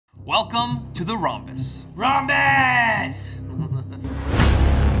Welcome to the Rhombus. Rhombus!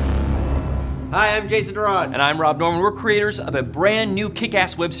 Hi, I'm Jason DeRosse. And I'm Rob Norman. We're creators of a brand new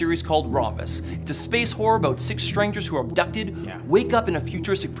kick-ass web series called Rhombus. It's a space horror about 6 strangers who are abducted, wake up in a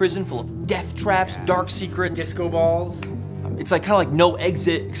futuristic prison full of death traps, dark secrets. Disco balls. It's like kind of like No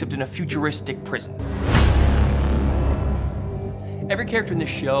Exit, except in a futuristic prison. Every character in this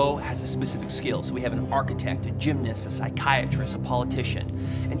show has a specific skill. So we have an architect, a gymnast, a psychiatrist, a politician,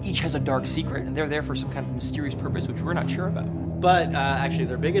 and each has a dark secret, and they're there for some kind of mysterious purpose, which we're not sure about. But actually,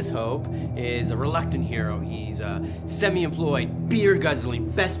 their biggest hope is a reluctant hero. He's a semi-employed, beer-guzzling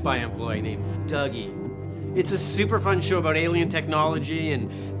Best Buy employee named Dougie. It's a super fun show about alien technology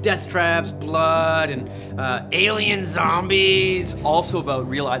and death traps, blood, and alien zombies. It's also about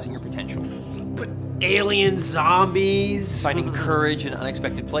realizing your potential. But alien zombies. Finding courage in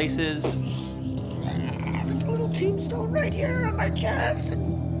unexpected places. This little tombstone right here on my chest.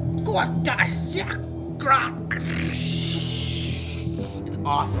 It's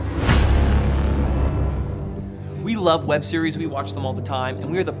awesome. We love web series, we watch them all the time, and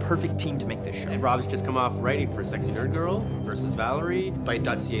we are the perfect team to make this show. And Rob's just come off writing for Sexy Nerd Girl versus Valerie by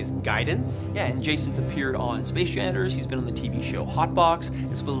 .ca's guidance. Yeah, and Jason's appeared on Space Janitors, he's been on the TV show Hotbox,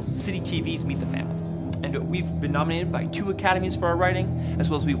 as well as City TV's Meet the Family. And we've been nominated by 2 academies for our writing, as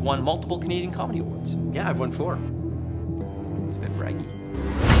well as we've won multiple Canadian Comedy Awards. Yeah, I've won 4. It's been braggy.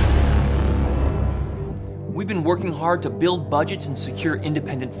 We've been working hard to build budgets and secure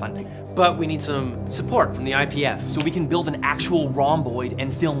independent funding. But we need some support from the IPF. So we can build an actual rhomboid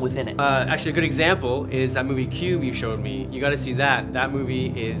and film within it. Actually, a good example is that movie Cube you showed me. You gotta see that. That movie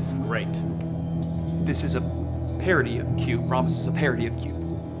is great. This is a parody of Cube. Rhombus is a parody of Cube.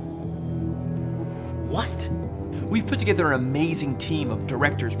 What? We've put together an amazing team of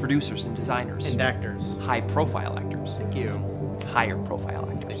directors, producers, and designers. And actors. High-profile actors. Thank you. Higher-profile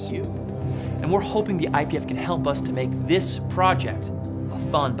actors. Thank you. And we're hoping the IPF can help us to make this project a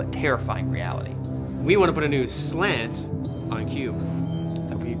fun but terrifying reality. We want to put a new slant on Cube.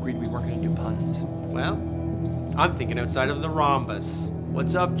 That we agreed we weren't going to do puns. Well, I'm thinking outside of the rhombus.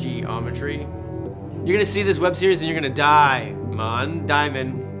 What's up, geometry? You're gonna see this web series and you're gonna die. Come on,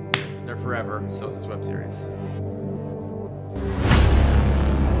 Diamond. They're forever. So is this web series.